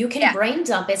 You can brain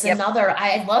dump is another.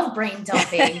 I love brain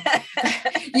dumping.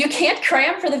 You can't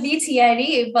cram for the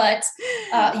VTNE, but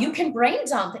you can brain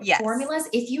dump formulas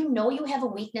if you know you have a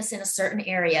weakness in a certain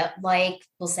area, like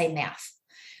we'll say math.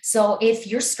 So if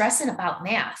you're stressing about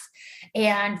math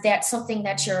and that's something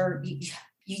that you're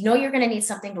going to need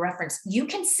something to reference, you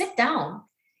can sit down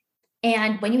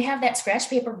and when you have that scratch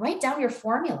paper, write down your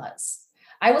formulas.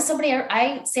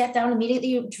 I sat down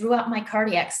immediately, drew out my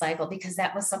cardiac cycle because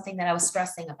that was something that I was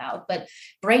stressing about. But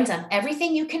brain dump,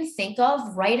 everything you can think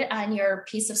of, write it on your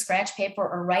piece of scratch paper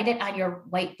or write it on your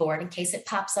whiteboard in case it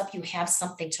pops up, you have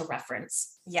something to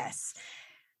reference. Yes.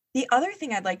 The other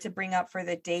thing I'd like to bring up for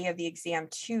the day of the exam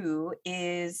too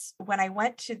is when I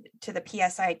went to the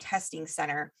PSI testing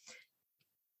center,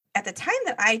 at the time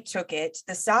that I took it,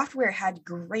 the software had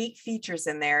great features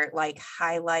in there like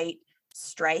highlight,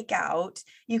 strike out.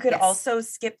 You could also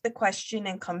skip the question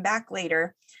and come back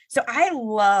later. So I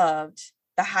loved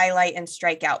the highlight and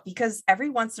strike out because every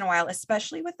once in a while,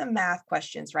 especially with the math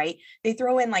questions, right? They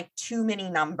throw in like too many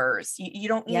numbers. You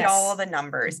don't need all the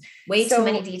numbers. Way too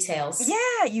many details.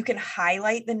 Yeah. You can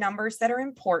highlight the numbers that are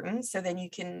important. So then you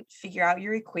can figure out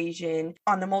your equation.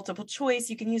 On the multiple choice,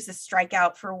 you can use the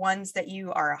strikeout for ones that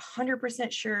you are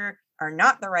 100% sure are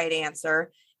not the right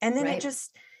answer. And then it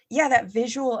just, that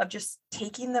visual of just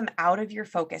taking them out of your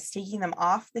focus, taking them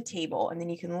off the table. And then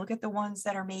you can look at the ones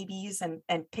that are maybes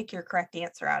and pick your correct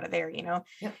answer out of there, Yep.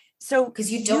 So,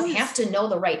 because you don't have to know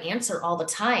the right answer all the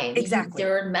time. Exactly.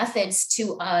 There are methods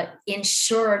to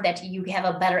ensure that you have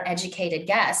a better educated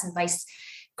guess. And by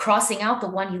crossing out the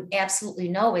one you absolutely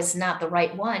know is not the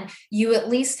right one, you at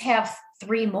least have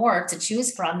 3 more to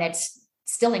choose from that's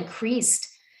still increased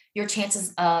your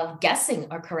chances of guessing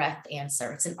a correct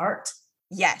answer. It's an art.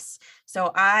 Yes.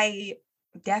 So I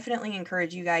definitely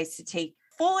encourage you guys to take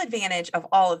full advantage of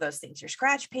all of those things, your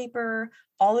scratch paper,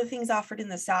 all the things offered in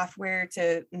the software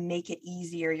to make it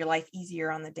easier, your life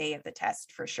easier on the day of the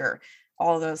test for sure.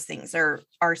 all those things are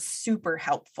super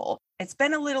helpful. It's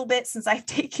been a little bit since I've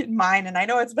taken mine, and I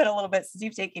know it's been a little bit since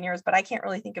you've taken yours, but I can't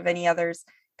really think of any others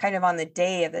kind of on the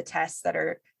day of the test that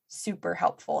are super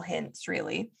helpful hints,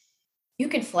 really. You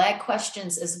can flag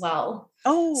questions as well.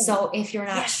 Oh, so if you're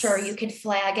not sure, you can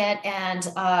flag it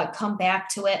and come back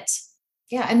to it.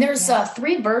 Yeah. And there's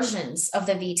 3 versions of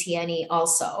the VTNE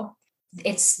also.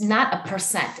 It's not a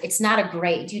percent. It's not a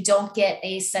grade. You don't get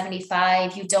a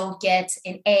 75. You don't get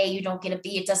an A. You don't get a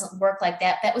B. It doesn't work like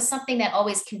that. That was something that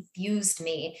always confused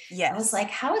me. Yes. I was like,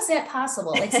 how is that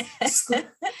possible? It's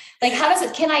like, how does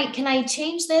it, can I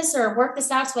change this or work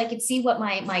this out so I can see what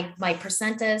my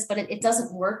percent is? But it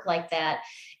doesn't work like that.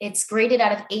 It's graded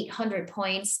out of 800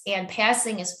 points and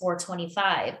passing is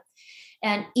 425.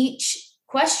 And each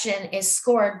question is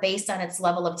scored based on its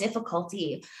level of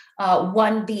difficulty,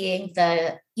 1 being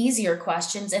the easier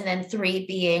questions and then 3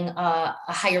 being a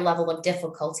higher level of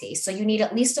difficulty. So you need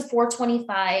at least a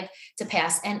 425 to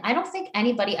pass. And I don't think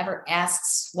anybody ever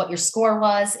asks what your score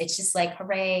was. It's just like,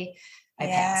 hooray, I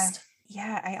passed.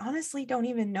 Yeah, I honestly don't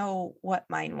even know what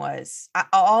mine was.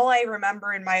 All I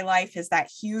remember in my life is that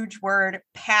huge word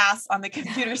pass on the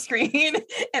computer screen.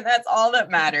 And that's all that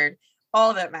mattered.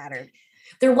 All that mattered.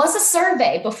 There was a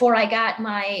survey before I got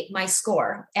my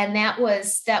score. And that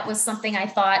was something I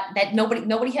thought that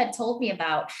nobody had told me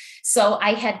about. So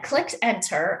I had clicked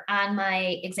enter on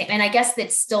my exam, and I guess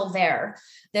it's still there.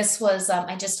 This was,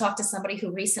 I just talked to somebody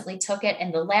who recently took it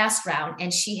in the last round,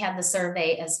 and she had the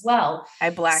survey as well. I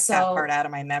blacked that part out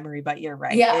of my memory, but you're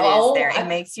right. Yeah, it is there. It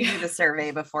makes you do the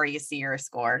survey before you see your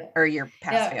score or your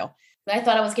pass fail. I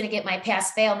thought I was going to get my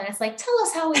pass fail. And then it's like, tell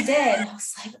us how we did. I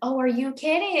was like, oh, are you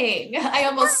kidding? I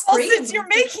almost screamed. Since you're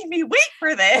making me wait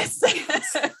for this.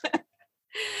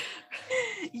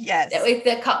 Yes.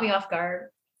 That caught me off guard.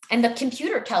 And the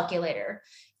computer calculator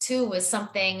too was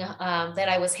something that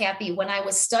I was happy when I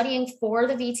was studying for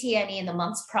the VTNE in the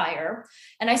months prior.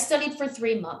 And I studied for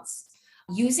 3 months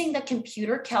using the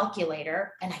computer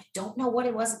calculator. And I don't know what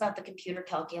it was about the computer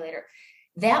calculator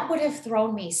that would have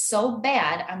thrown me so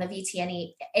bad on the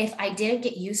VTNE if I didn't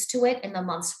get used to it in the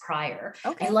months prior.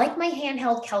 Okay. I like my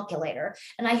handheld calculator.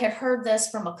 And I had heard this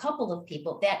from a couple of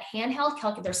people that handheld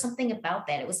calculator, there's something about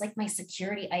that. It was like my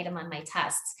security item on my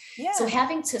tests. Yeah. So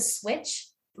having to switch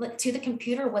to the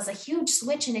computer was a huge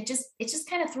switch, and it just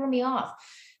kind of threw me off.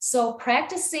 So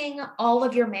practicing all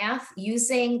of your math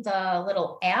using the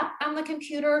little app on the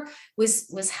computer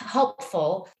was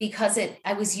helpful because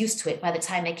I was used to it by the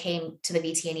time I came to the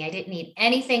VTNE. I didn't need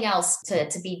anything else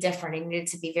to be different. I needed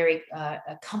to be very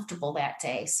comfortable that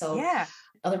day. So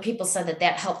other people said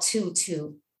that helped too,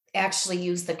 to actually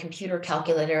use the computer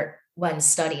calculator when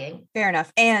studying. Fair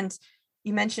enough. And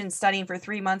you mentioned studying for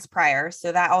 3 months prior.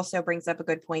 So that also brings up a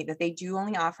good point that they do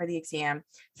only offer the exam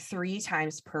 3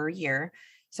 times per year.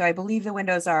 So I believe the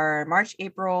windows are March,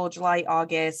 April, July,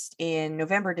 August, and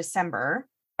November, December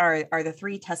are the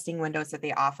 3 testing windows that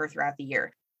they offer throughout the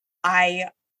year. I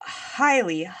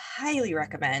highly, highly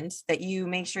recommend that you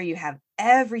make sure you have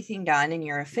everything done and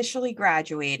you're officially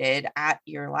graduated at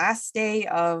your last day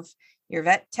of your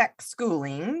vet tech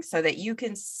schooling so that you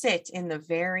can sit in the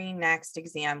very next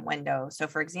exam window. So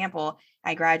for example,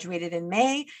 I graduated in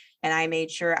May and I made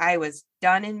sure I was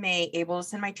done in May, able to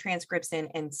send my transcripts in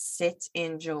and sit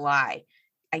in July.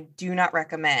 I do not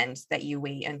recommend that you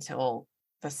wait until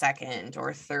the 2nd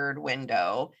or 3rd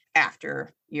window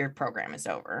after your program is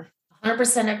over.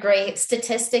 100% agree.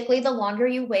 Statistically, the longer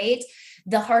you wait,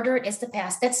 the harder it is to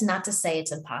pass. That's not to say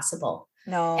it's impossible.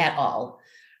 No. At all.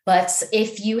 But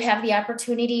if you have the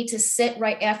opportunity to sit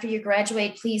right after you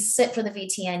graduate, please sit for the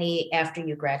VTNE after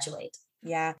you graduate.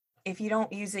 Yeah. If you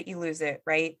don't use it, you lose it,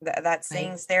 right? That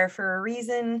saying's there for a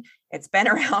reason. It's been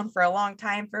around for a long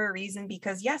time for a reason,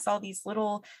 because yes, all these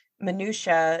little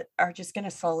minutia are just going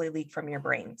to slowly leak from your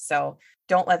brain. So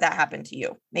don't let that happen to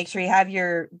you. Make sure you have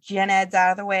your gen eds out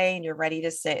of the way and you're ready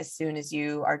to sit as soon as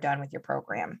you are done with your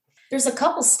program. There's a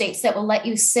couple states that will let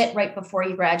you sit right before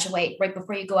you graduate, right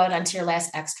before you go out onto your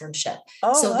last externship.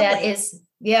 Oh, so lovely. That is,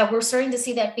 we're starting to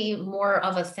see that be more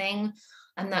of a thing.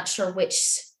 I'm not sure which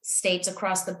states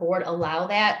across the board allow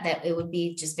that it would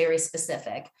be just very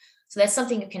specific. So that's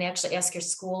something you can actually ask your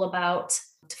school about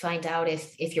to find out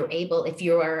if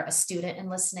you're a student and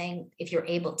listening, if you're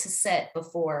able to sit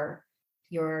before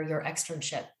your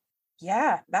externship.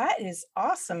 Yeah, that is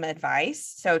awesome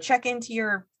advice. So check into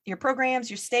your programs,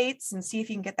 your states, and see if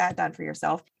you can get that done for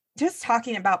yourself. Just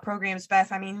talking about programs,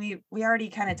 Beth, I mean, we already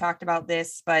kind of talked about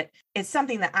this, but it's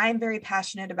something that I'm very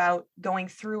passionate about, going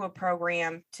through a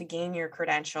program to gain your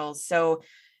credentials. So,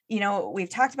 we've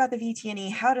talked about the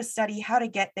VTNE, how to study, how to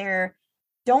get there.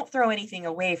 don't throw anything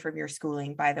away from your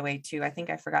schooling, by the way, too. I think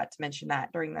I forgot to mention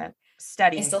that during the I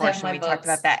studying still have portion. my We talked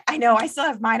about books. that. I know I still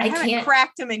have mine. I I haven't can't,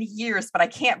 cracked them in years, but I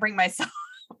can't bring myself.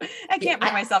 I yeah, can't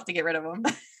bring myself to get rid of them.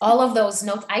 all of those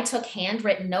notes. I took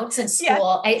handwritten notes in Yeah.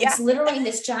 school. Yeah. It's literally in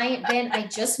this giant bin. I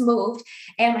just moved,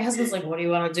 and my husband's like, "What do you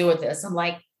want to do with this?" I'm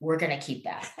like, "We're gonna keep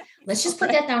that. Let's just put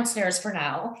Right. that downstairs for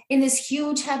now in this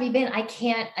huge heavy bin." I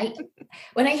can't. I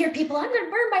When I hear people, "I'm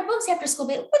gonna burn my books after school,"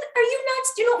 but what, are you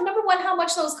nuts? You don't number one how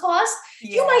much those cost.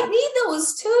 You Yeah. might need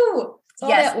those too. It's all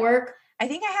Yes. that work. I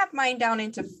think I have mine down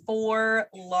into 4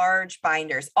 large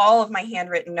binders, all of my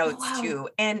handwritten Oh notes wow. too.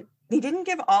 And they didn't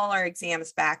give all our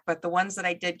exams back, but the ones that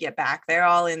I did get back, they're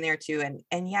all in there too.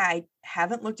 And yeah, I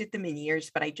haven't looked at them in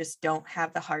years, but I just don't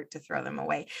have the heart to throw them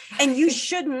away. And you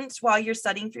shouldn't, while you're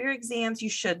studying for your exams, you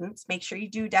shouldn't. Make sure you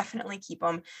do definitely keep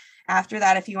them. After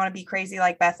that, if you want to be crazy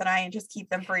like Beth and I and just keep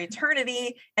them for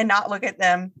eternity and not look at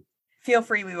them, feel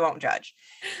free, we won't judge.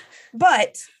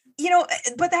 But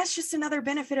but that's just another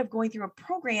benefit of going through a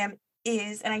program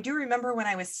is, and I do remember when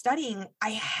I was studying, I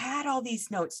had all these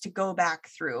notes to go back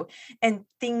through and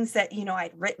things that,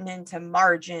 I'd written into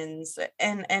margins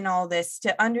and all this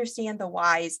to understand the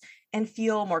whys and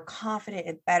feel more confident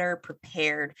and better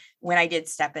prepared when I did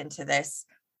step into this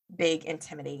big,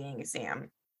 intimidating exam.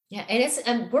 Yeah,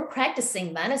 and we're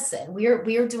practicing medicine. We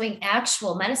are doing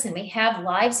actual medicine. We have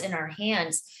lives in our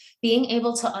hands. Being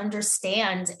able to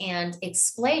understand and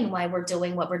explain why we're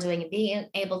doing what we're doing and being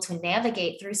able to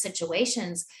navigate through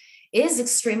situations is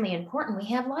extremely important. We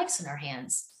have lives in our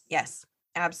hands. Yes,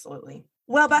 absolutely.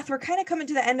 Well, Beth, we're kind of coming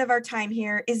to the end of our time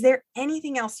here. Is there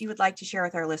anything else you would like to share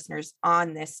with our listeners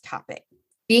on this topic?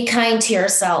 Be kind to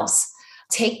yourselves.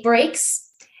 Take breaks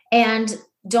and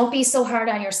don't be so hard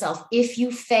on yourself. If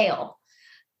you fail,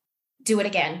 do it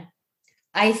again.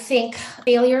 I think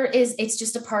failure it's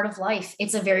just a part of life.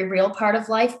 It's a very real part of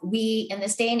life. We, in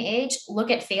this day and age,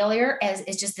 look at failure as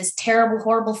it's just this terrible,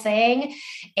 horrible thing.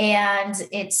 And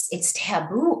it's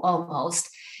taboo almost,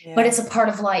 but it's a part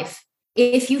of life.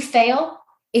 If you fail,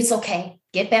 it's okay.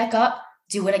 Get back up,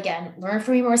 do it again, learn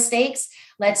from your mistakes.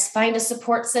 Let's find a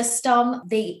support system.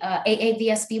 The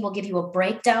AAVSB will give you a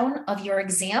breakdown of your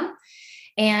exam,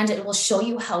 and it will show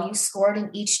you how you scored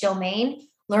in each domain.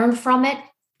 Learn from it.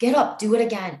 Get up, do it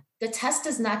again. The test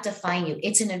does not define you.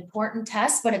 It's an important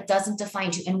test, but it doesn't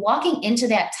define you. And walking into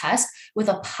that test with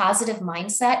a positive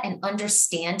mindset and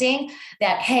understanding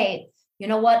that, hey, you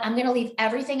know what? I'm going to leave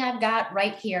everything I've got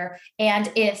right here.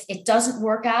 And if it doesn't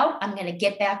work out, I'm going to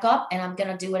get back up and I'm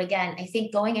going to do it again. I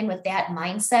think going in with that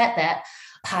mindset, that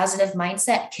positive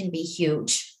mindset can be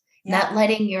huge. Yeah. Not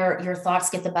letting your thoughts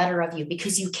get the better of you,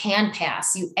 because you can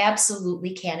pass. You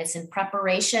absolutely can. It's in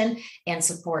preparation and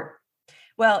support.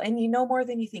 Well, and you know more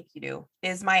than you think you do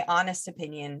is my honest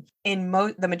opinion. In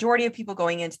the majority of people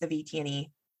going into the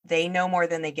VTNE, they know more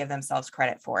than they give themselves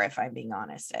credit for, if I'm being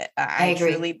honest. I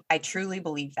agree. I truly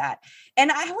believe that.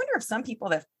 And I wonder if some people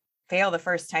that fail the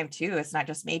first time too, it's not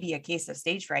just maybe a case of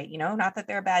stage fright, not that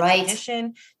they're a bad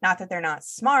technician, not that they're not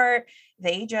smart.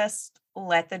 They just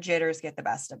let the jitters get the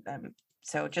best of them.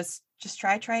 So just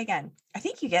try again. I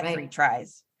think you get 3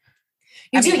 tries.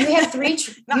 You have 3.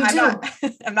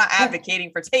 I'm not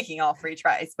advocating for taking all 3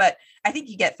 tries, but I think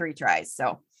you get 3 tries.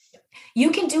 So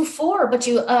you can do 4, but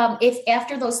you, if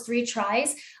after those 3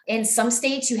 tries, in some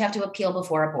states, you have to appeal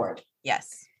before a board.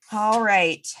 Yes. All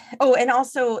right. Oh, and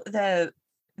also the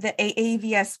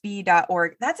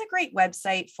aavsb.org. That's a great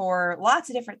website for lots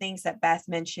of different things that Beth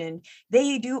mentioned.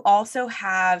 They do also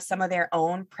have some of their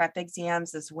own prep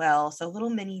exams as well. So little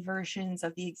mini versions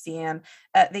of the exam.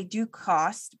 They do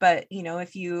cost, but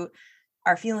if you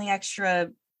are feeling extra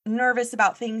nervous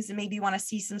about things and maybe want to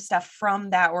see some stuff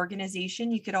from that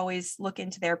organization, you could always look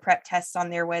into their prep tests on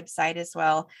their website as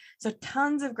well. So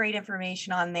tons of great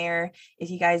information on there. If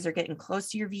you guys are getting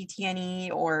close to your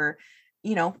VTNE or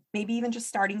maybe even just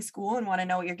starting school and want to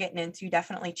know what you're getting into,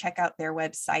 definitely check out their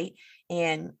website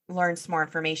and learn some more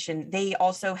information. They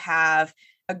also have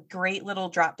a great little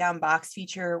drop-down box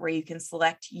feature where you can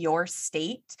select your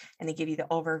state and they give you the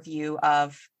overview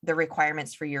of the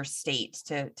requirements for your state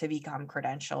to become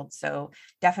credentialed. So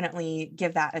definitely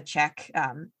give that a check,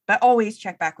 but always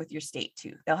check back with your state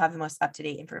too. They'll have the most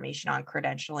up-to-date information on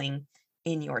credentialing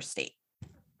in your state.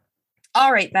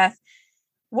 All right, Beth.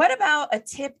 What about a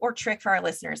tip or trick for our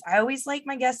listeners? I always like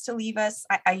my guests to leave us.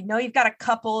 I know you've got a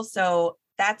couple, so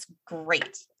that's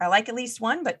great. I like at least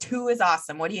 1, but 2 is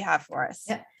awesome. What do you have for us?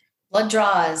 Yeah. Blood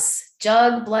draws,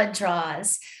 jug blood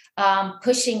draws,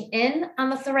 pushing in on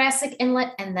the thoracic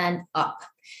inlet and then up.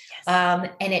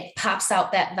 Yes. And it pops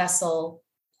out that vessel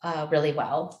really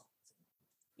well.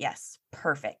 Yes,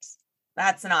 perfect.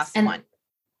 That's an awesome one.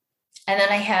 And then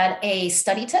I had a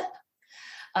study tip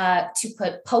to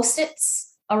put Post-its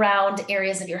around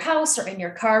areas of your house or in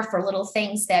your car for little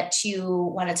things that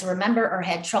you wanted to remember or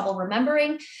had trouble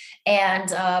remembering.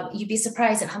 And you'd be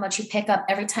surprised at how much you pick up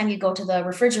every time you go to the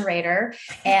refrigerator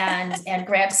and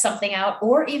grab something out,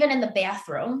 or even in the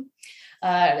bathroom,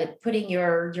 putting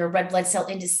your red blood cell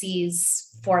indices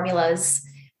formulas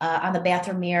on the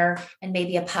bathroom mirror, and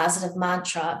maybe a positive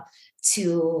mantra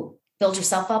to build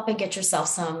yourself up and get yourself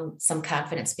some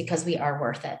confidence, because we are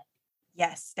worth it.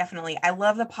 Yes, definitely. I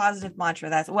love the positive mantra.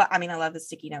 That's well, I mean, I love the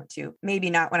sticky note too. Maybe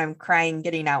not when I'm crying,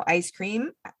 getting out ice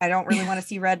cream. I don't really want to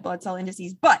see red blood cell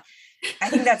indices, but I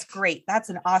think that's great. That's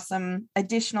an awesome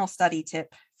additional study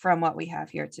tip from what we have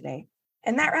here today.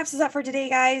 And that wraps us up for today,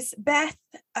 guys. Beth,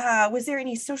 was there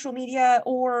any social media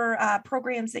or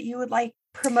programs that you would like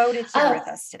promoted here with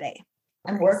us today?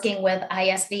 I'm working with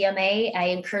ISVMA. I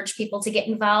encourage people to get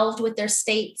involved with their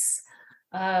states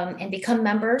and become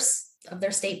members of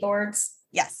their state boards.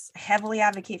 Yes, heavily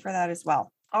advocate for that as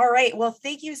well. All right. Well,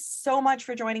 thank you so much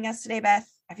for joining us today, Beth.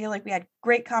 I feel like we had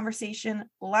great conversation,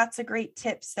 lots of great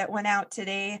tips that went out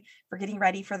today for getting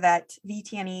ready for that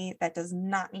VTNE that does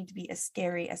not need to be as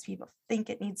scary as people think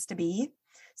it needs to be.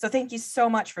 So thank you so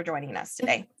much for joining us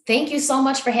today. Thank you so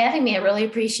much for having me. I really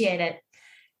appreciate it.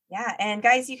 Yeah. And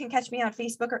guys, you can catch me on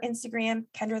Facebook or Instagram,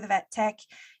 Kendra the Vet Tech.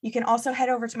 You can also head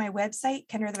over to my website,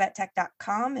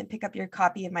 kendrathevettech.com, and pick up your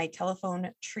copy of my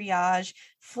telephone triage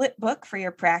flip book for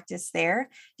your practice there.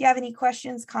 If you have any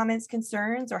questions, comments,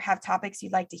 concerns, or have topics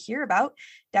you'd like to hear about,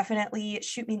 definitely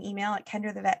shoot me an email at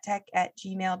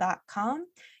kendrathevettech@gmail.com.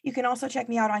 You can also check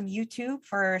me out on YouTube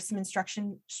for some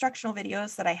instructional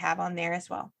videos that I have on there as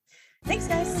well. Thanks,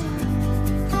 guys.